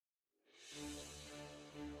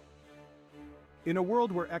In a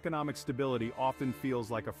world where economic stability often feels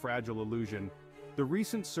like a fragile illusion, the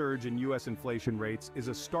recent surge in U.S. inflation rates is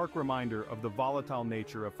a stark reminder of the volatile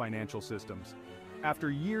nature of financial systems. After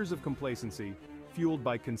years of complacency, fueled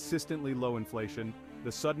by consistently low inflation,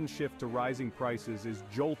 the sudden shift to rising prices is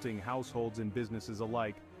jolting households and businesses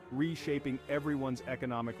alike, reshaping everyone's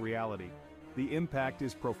economic reality. The impact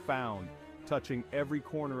is profound, touching every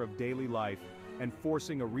corner of daily life and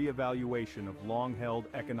forcing a reevaluation of long-held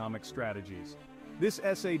economic strategies. This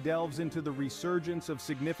essay delves into the resurgence of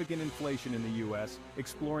significant inflation in the U.S.,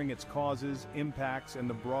 exploring its causes, impacts, and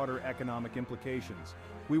the broader economic implications.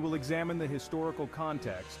 We will examine the historical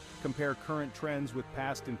context, compare current trends with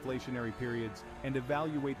past inflationary periods, and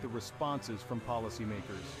evaluate the responses from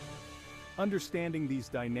policymakers. Understanding these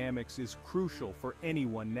dynamics is crucial for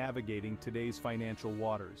anyone navigating today's financial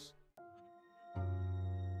waters.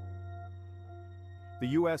 The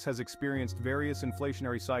U.S. has experienced various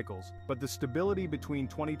inflationary cycles, but the stability between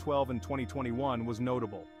 2012 and 2021 was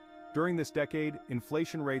notable. During this decade,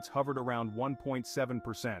 inflation rates hovered around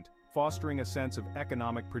 1.7%, fostering a sense of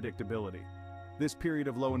economic predictability. This period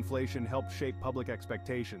of low inflation helped shape public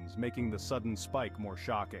expectations, making the sudden spike more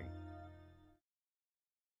shocking.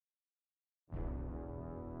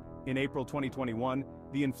 In April 2021,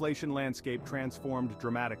 the inflation landscape transformed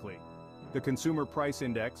dramatically. The Consumer Price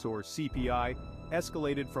Index, or CPI,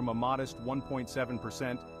 escalated from a modest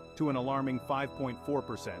 1.7% to an alarming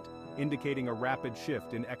 5.4%, indicating a rapid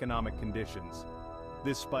shift in economic conditions.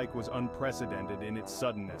 This spike was unprecedented in its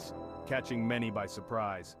suddenness, catching many by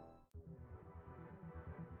surprise.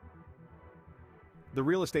 The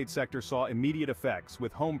real estate sector saw immediate effects,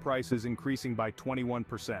 with home prices increasing by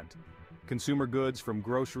 21%. Consumer goods from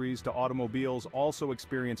groceries to automobiles also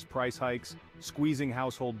experienced price hikes, squeezing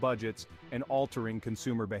household budgets and altering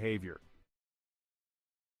consumer behavior.